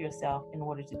kill yourself in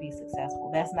order to be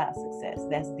successful. That's not success,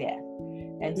 that's death.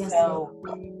 And so,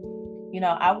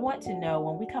 I want to know,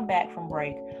 when we come back from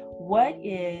break, what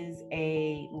is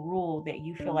a rule that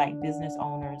you feel like business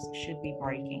owners should be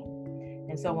breaking?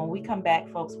 And so when we come back,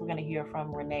 folks, we're going to hear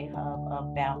from Renee Hub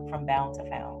of From Bound to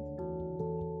Found.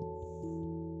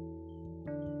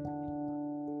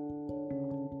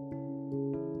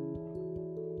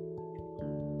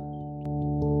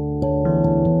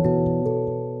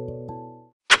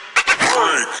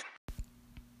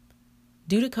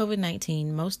 Due to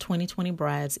COVID-19, most 2020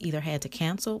 brides either had to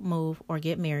cancel, move, or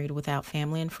get married without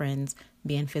family and friends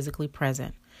being physically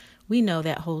present. We know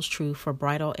that holds true for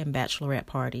bridal and bachelorette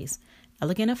parties.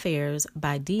 Elegant Affairs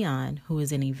by Dion, who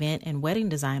is an event and wedding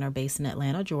designer based in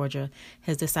Atlanta, Georgia,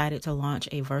 has decided to launch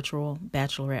a virtual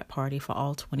bachelorette party for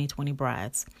all 2020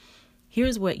 brides.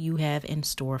 Here's what you have in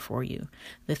store for you.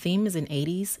 The theme is an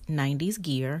 80s, 90s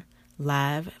gear,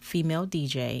 live female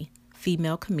DJ,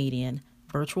 female comedian,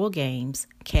 virtual games,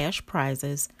 cash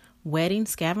prizes, wedding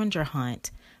scavenger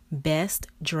hunt, best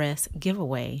dress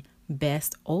giveaway,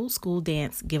 best old school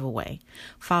dance giveaway.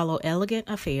 Follow Elegant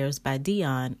Affairs by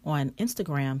Dion on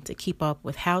Instagram to keep up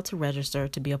with how to register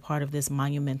to be a part of this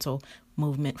monumental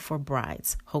movement for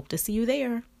brides. Hope to see you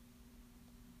there.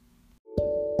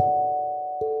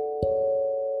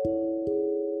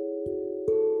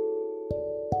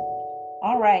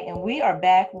 All right, and we are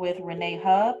back with Renee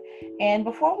Hub. And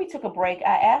before we took a break,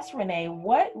 I asked Renee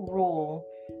what rule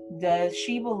does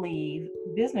she believe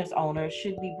business owners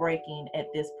should be breaking at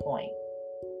this point?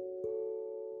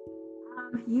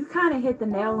 You kind of hit the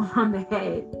nail on the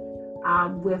head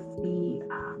with the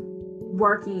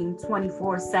working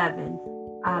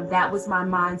 24/7. That was my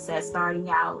mindset starting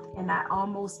out, and I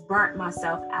almost burnt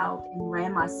myself out and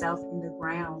ran myself in the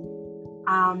ground.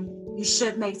 You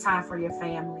should make time for your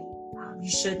family. You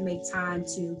should make time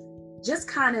to just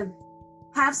kind of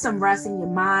have some rest in your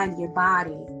mind, your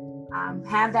body.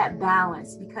 Have that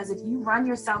balance, because if you run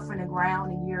yourself in the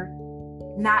ground and you're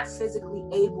not physically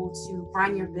able to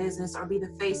run your business or be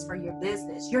the face for your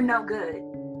business, you're no good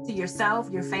to yourself,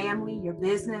 your family, your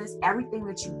business, everything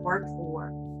that you work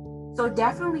for. So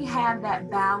definitely have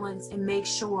that balance and make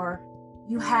sure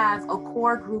you have a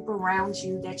core group around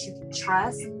you that you can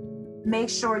trust. Make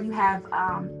sure you have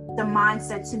the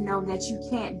mindset to know that you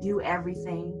can't do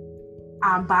everything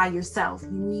by yourself.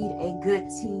 You need a good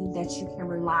team that you can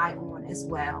rely on as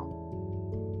well.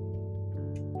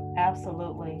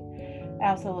 Absolutely.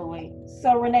 Absolutely.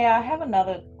 So Renee, I have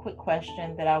another quick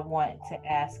question that I want to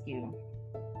ask you.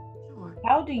 Sure.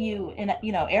 How do you, and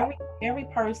every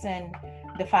person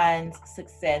defines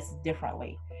success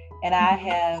differently. And I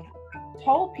have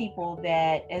told people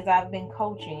that as I've been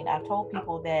coaching, I've told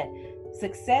people that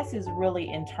success is really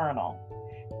internal.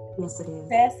 Yes, it is.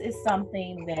 Success is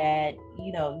something that,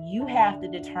 you have to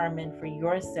determine for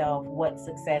yourself what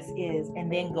success is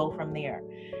and then go from there.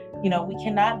 We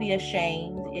cannot be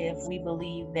ashamed if we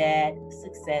believe that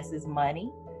success is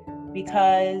money,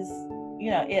 because,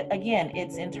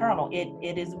 it's internal.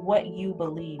 It is what you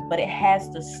believe, but it has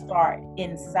to start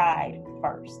inside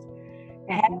first.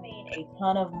 Having a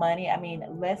ton of money,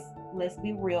 let's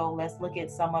be real. Let's look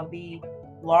at some of the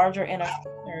larger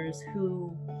entrepreneurs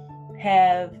who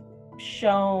have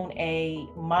shown a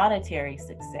monetary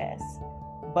success,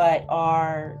 but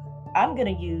I'm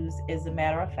going to use, as a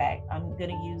matter of fact, I'm going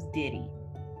to use Diddy.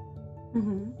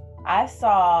 Mm-hmm. I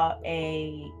saw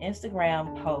a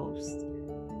Instagram post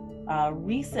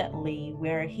recently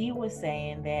where he was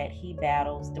saying that he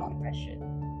battles depression.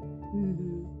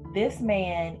 Mm-hmm. This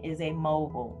man is a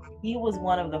mogul. He was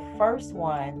one of the first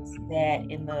ones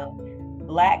that in the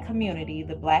Black community,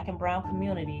 the Black and brown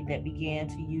community, that began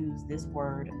to use this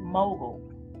word mogul.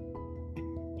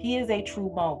 He is a true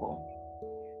mogul.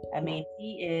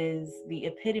 He is the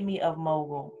epitome of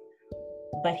mogul,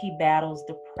 but he battles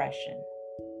depression.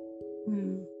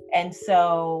 Mm. And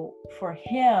so for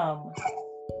him,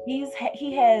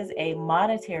 he has a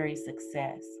monetary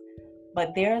success,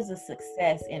 but there's a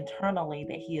success internally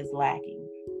that he is lacking.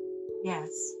 Yes.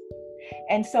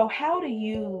 And so how do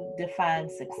you define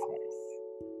success?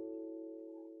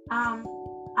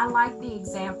 I like the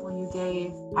example you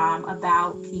gave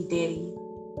about P. Diddy.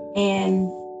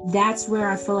 And that's where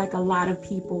I feel like a lot of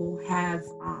people have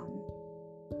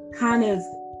kind of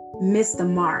missed the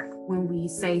mark when we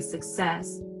say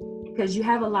success, because you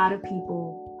have a lot of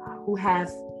people who have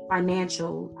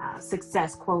financial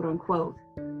success, quote unquote,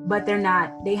 but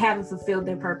they haven't fulfilled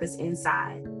their purpose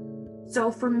inside.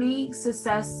 So for me,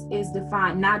 success is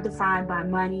not defined by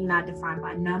money, not defined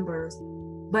by numbers,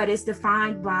 but it's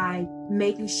defined by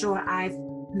making sure I've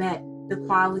met the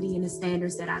quality and the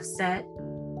standards that I've set.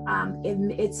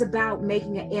 It's about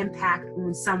making an impact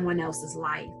on someone else's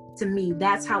life. To me,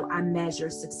 that's how I measure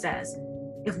success.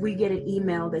 If we get an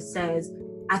email that says,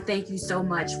 I thank you so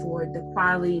much for the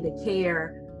quality, the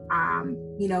care,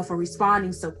 for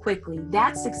responding so quickly,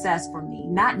 that's success for me.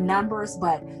 Not numbers,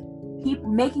 but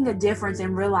making a difference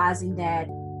and realizing that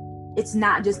it's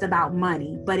not just about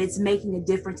money, but it's making a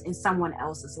difference in someone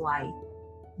else's life.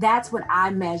 That's what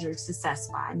I measure success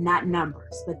by, not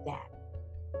numbers, but that.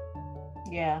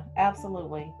 Yeah,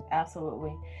 absolutely.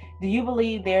 Absolutely. Do you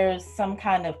believe there's some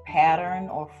kind of pattern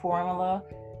or formula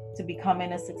to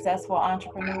becoming a successful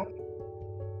entrepreneur?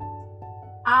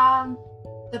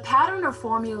 The pattern or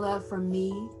formula for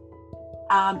me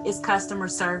is customer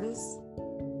service,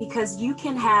 because you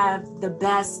can have the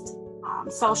best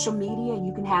social media,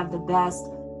 you can have the best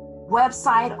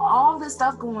website, all this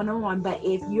stuff going on. But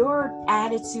if your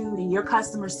attitude and your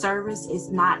customer service is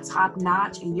not top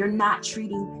notch, and you're not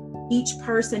treating each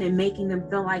person and making them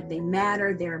feel like they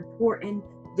matter, they're important,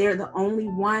 they're the only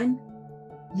one,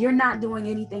 you're not doing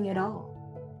anything at all.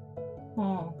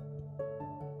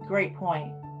 Great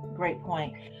point. Great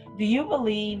point. Do you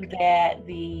believe that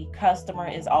the customer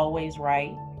is always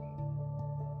right?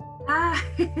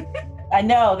 I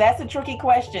know that's a tricky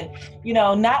question. You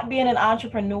know, not being an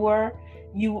entrepreneur,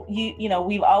 you know,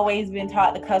 we've always been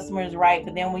taught the customer is right,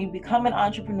 but then when you become an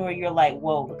entrepreneur, you're like,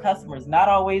 whoa, the customer is not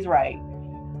always right.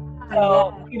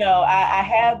 So, you know, I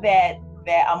have that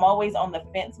I'm always on the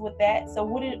fence with that. So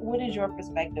what is your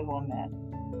perspective on that?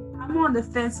 I'm on the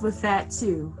fence with that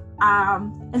too.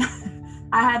 And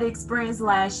I had an experience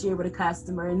last year with a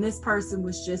customer, and this person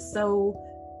was just so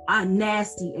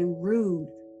nasty and rude.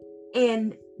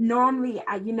 And normally,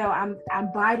 I'm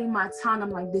biting my tongue. I'm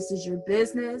like, this is your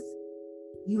business.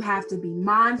 You have to be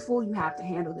mindful. You have to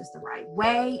handle this the right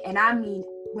way. And I mean,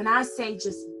 when I say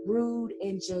just rude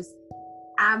and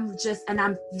I'm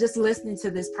just listening to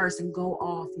this person go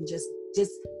off and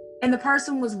and the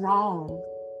person was wrong.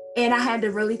 And I had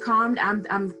to really I'm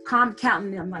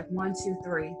counting them like 1, 2,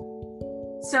 3.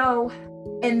 So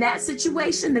in that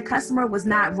situation, the customer was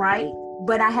not right,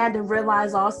 but I had to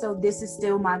realize also this is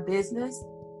still my business.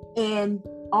 And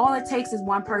all it takes is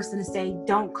one person to say,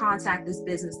 don't contact this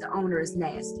business. The owner is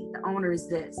nasty. The owner is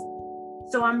this.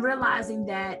 So I'm realizing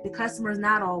that the customer is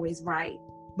not always right,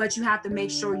 but you have to make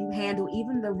sure you handle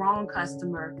even the wrong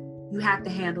customer. You have to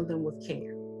handle them with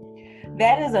care.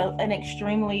 That is an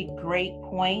extremely great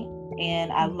point,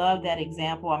 and I love that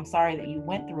example. I'm sorry that you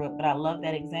went through it, but I love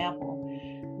that example.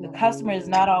 The customer is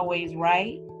not always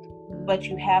right, but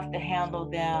you have to handle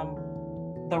them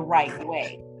the right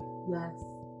way. Yes,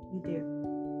 you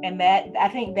do. And I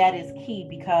think that is key,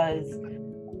 because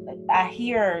I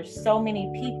hear so many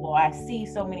people, I see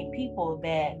so many people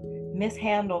that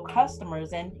mishandle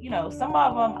customers, and you know, some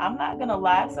of them, I'm not gonna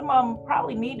lie, some of them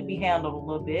probably need to be handled a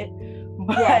little bit,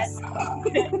 but yes.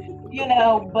 you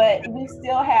know, but we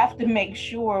still have to make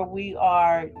sure we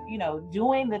are, you know,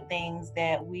 doing the things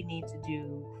that we need to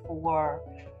do for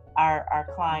our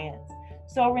clients.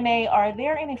 So Renee, are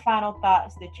there any final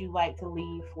thoughts that you'd like to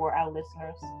leave for our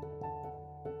listeners?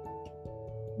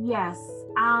 Yes,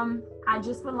 I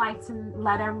just would like to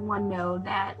let everyone know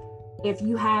that if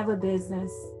you have a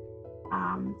business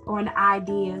or an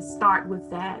idea, start with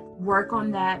that, work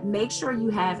on that, make sure you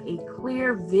have a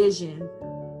clear vision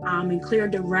and clear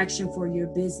direction for your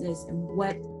business and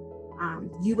what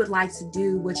you would like to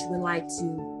do, what you would like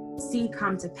to see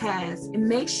come to pass, and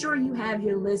make sure you have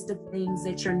your list of things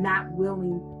that you're not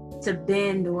willing to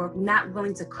bend or not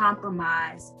willing to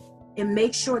compromise, and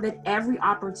make sure that every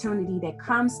opportunity that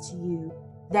comes to you,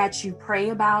 that you pray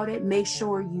about it. Make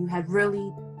sure you have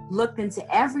really looked into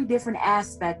every different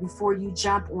aspect before you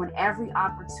jump on every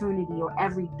opportunity or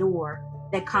every door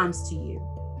that comes to you.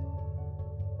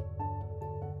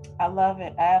 I love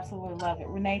it. I absolutely love it.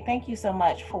 Renee, thank you so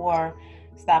much for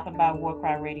stopping by War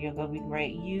Cry Radio. Go Be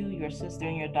Great. You, your sister,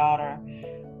 and your daughter,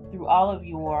 through all of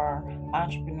your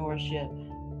entrepreneurship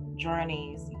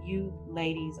journeys, you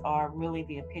ladies are really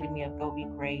the epitome of Go Be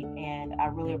Great. And I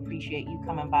really appreciate you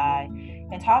coming by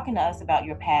and talking to us about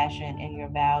your passion and your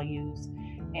values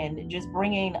and just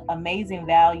bringing amazing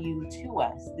value to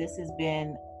us. This has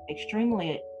been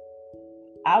extremely,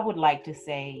 I would like to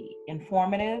say,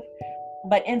 informative,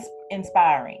 but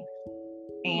inspiring.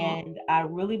 And I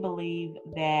really believe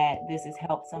that this has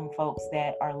helped some folks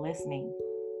that are listening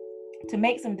to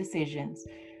make some decisions,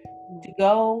 to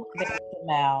go the extra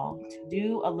mile, to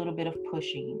do a little bit of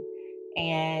pushing,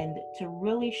 and to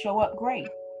really show up great.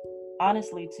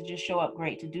 Honestly, to just show up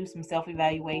great, to do some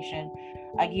self-evaluation.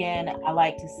 Again, I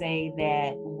like to say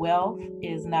that wealth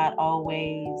is not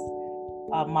always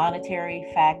a monetary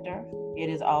factor. It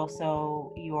is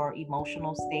also your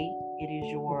emotional state. It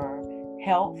is your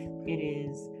health. It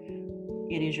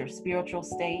is your spiritual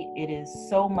state. It is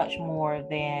so much more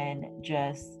than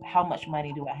just how much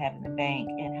money do I have in the bank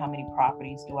and how many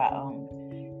properties do I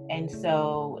own. And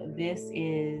so this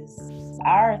is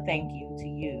our thank you to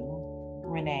you,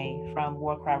 Renee, from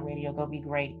War Cry Radio. Go Be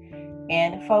Great.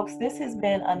 And folks, this has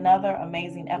been another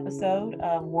amazing episode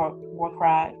of War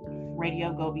Cry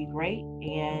Radio. Go Be Great.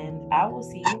 And I will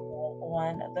see you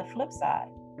on the flip side.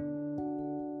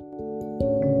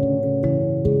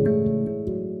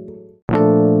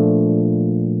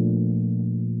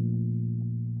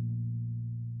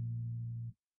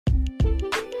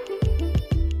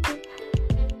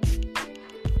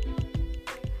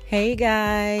 Hey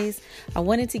guys, I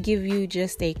wanted to give you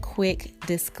just a quick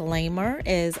disclaimer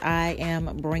as I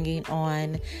am bringing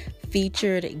on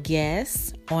featured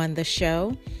guests on the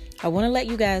show. I want to let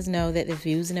you guys know that the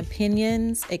views and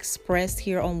opinions expressed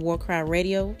here on War Cry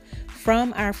Radio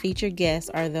from our featured guests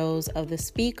are those of the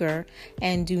speaker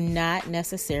and do not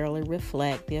necessarily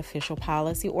reflect the official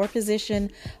policy or position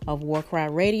of War Cry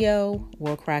Radio,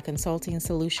 War Cry Consulting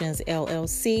Solutions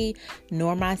LLC,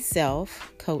 nor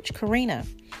myself, Coach Karina.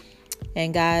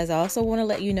 And guys, I also want to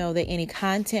let you know that any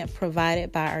content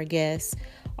provided by our guests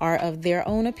are of their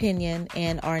own opinion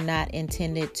and are not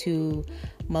intended to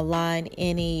malign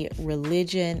any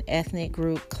religion, ethnic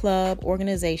group, club,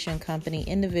 organization, company,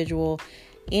 individual,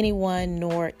 anyone,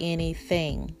 nor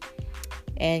anything.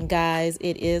 And guys,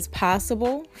 it is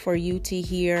possible for you to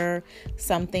hear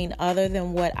something other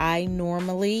than what I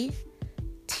normally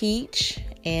teach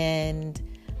and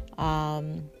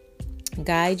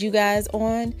guide you guys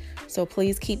on. So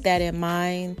please keep that in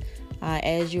mind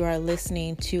as you are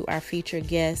listening to our featured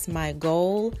guests. My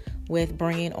goal with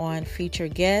bringing on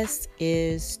featured guests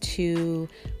is to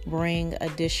bring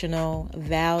additional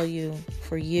value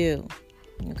for you.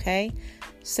 Okay?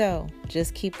 So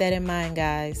just keep that in mind,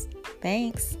 guys.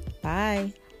 Thanks.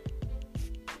 Bye.